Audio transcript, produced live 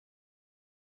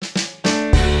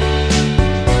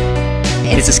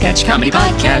It's a sketch comedy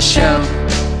podcast show.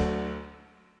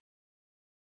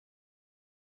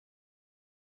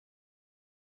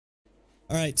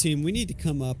 All right, team, we need to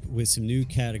come up with some new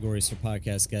categories for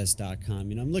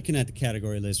podcastguests.com. I'm looking at the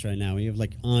category list right now. We have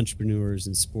like entrepreneurs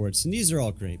and sports, and these are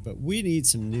all great, but we need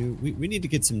some new, we need to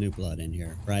get some new blood in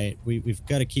here, right? We've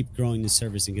got to keep growing the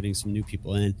service and getting some new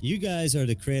people in. You guys are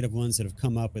the creative ones that have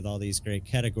come up with all these great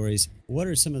categories. What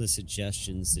are some of the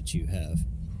suggestions that you have?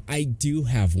 I do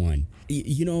have one.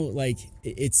 You know, like,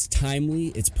 it's timely,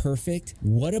 it's perfect.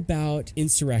 What about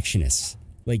insurrectionists?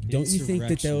 Like, don't you think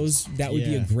that would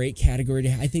be a great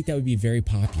category I think that would be very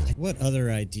popular. What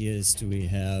other ideas do we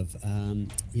have?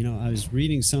 You know, I was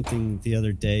reading something the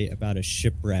other day about a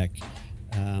shipwreck.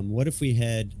 What if we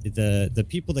had the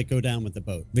people that go down with the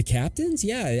boat? The captains?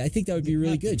 Yeah, I think that would be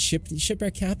really good.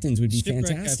 Shipwreck captains would be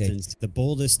fantastic. Captains, the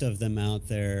boldest of them out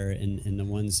there, and the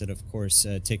ones that, of course,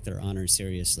 take their honor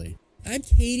seriously. I'm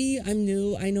Katie. I'm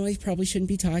new. I know I probably shouldn't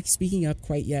be speaking up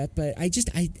quite yet, but I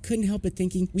couldn't help but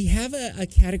thinking we have a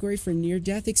category for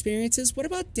near-death experiences. What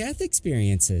about death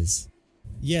experiences?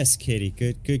 Yes, Katie.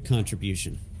 Good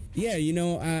contribution. Yeah, you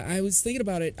know, I was thinking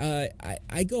about it.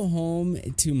 I go home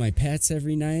to my pets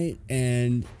every night,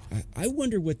 and I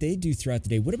wonder what they do throughout the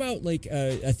day. What about like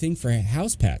a thing for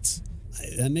house pets?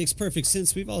 That makes perfect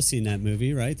sense. We've all seen that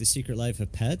movie, right? The Secret Life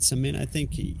of Pets. I mean, I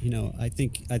think, you know, I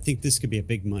think this could be a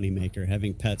big money maker,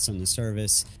 having pets on the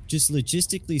service. Just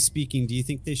logistically speaking, do you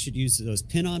think they should use those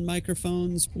pin-on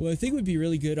microphones? Well, I think it would be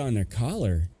really good on their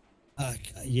collar.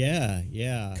 Yeah.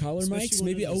 Collar mics,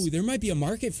 maybe. Oh, there might be a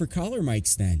market for collar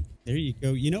mics then. There you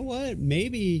go. You know what?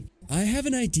 Maybe. I have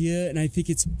an idea, and I think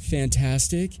it's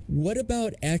fantastic. What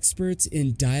about experts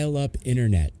in dial-up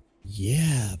internet?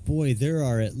 Yeah, boy, there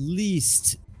are at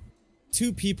least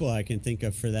 2 people I can think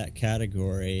of for that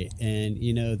category, and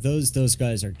you know those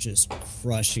guys are just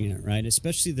crushing it, right?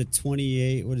 Especially the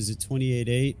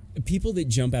 28.8. People that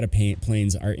jump out of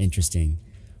planes are interesting.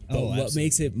 But what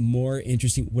makes it more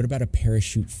interesting? What about a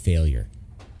parachute failure?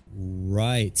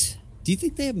 Right. Do you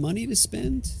think they have money to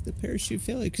spend, the parachute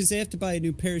failure? Because they have to buy a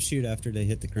new parachute after they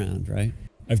hit the ground, right?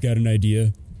 I've got an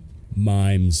idea.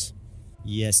 Mimes.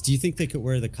 Yes. Do you think they could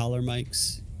wear the collar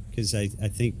mics? Because I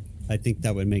think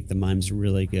that would make the mimes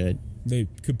really good. They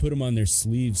could put them on their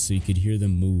sleeves so you could hear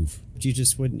them move. But you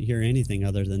just wouldn't hear anything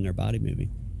other than their body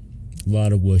moving. A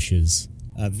lot of whooshes.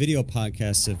 Video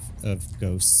podcasts of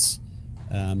ghosts.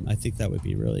 I think that would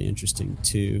be really interesting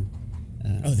too.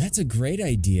 Oh, that's a great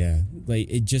idea. Like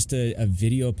just a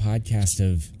video podcast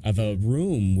of a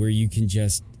room where you can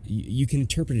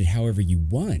interpret it however you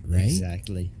want, right?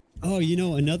 Exactly. Oh, you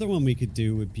know, another one we could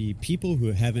do would be people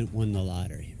who haven't won the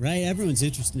lottery, right? Everyone's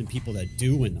interested in people that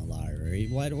do win the lottery.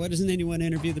 Why doesn't anyone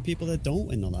interview the people that don't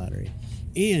win the lottery?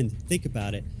 And think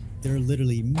about it. There are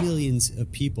literally millions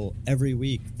of people every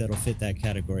week that'll fit that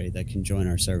category that can join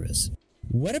our service.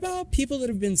 What about people that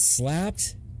have been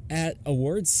slapped at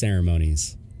awards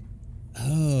ceremonies?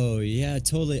 Oh, yeah,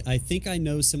 totally. I think I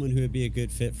know someone who would be a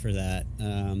good fit for that.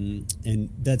 And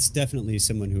that's definitely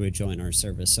someone who would join our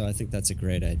service. So I think that's a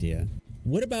great idea.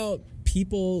 What about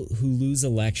people who lose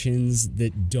elections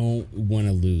that don't want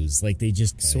to lose? Like they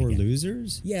just... Sore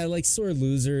losers? Yeah, like sore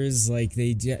losers. Like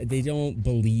they don't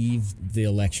believe the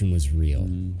election was real.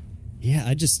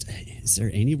 Yeah, is there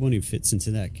anyone who fits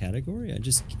into that category?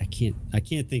 I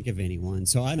can't think of anyone.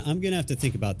 So I'm going to have to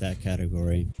think about that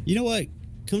category. You know what?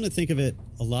 Come to think of it,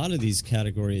 a lot of these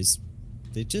categories,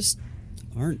 they just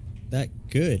aren't that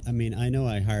good. I mean, I know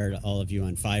I hired all of you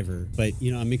on Fiverr, but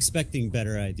you know, I'm expecting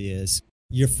better ideas.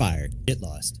 You're fired. Get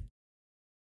lost.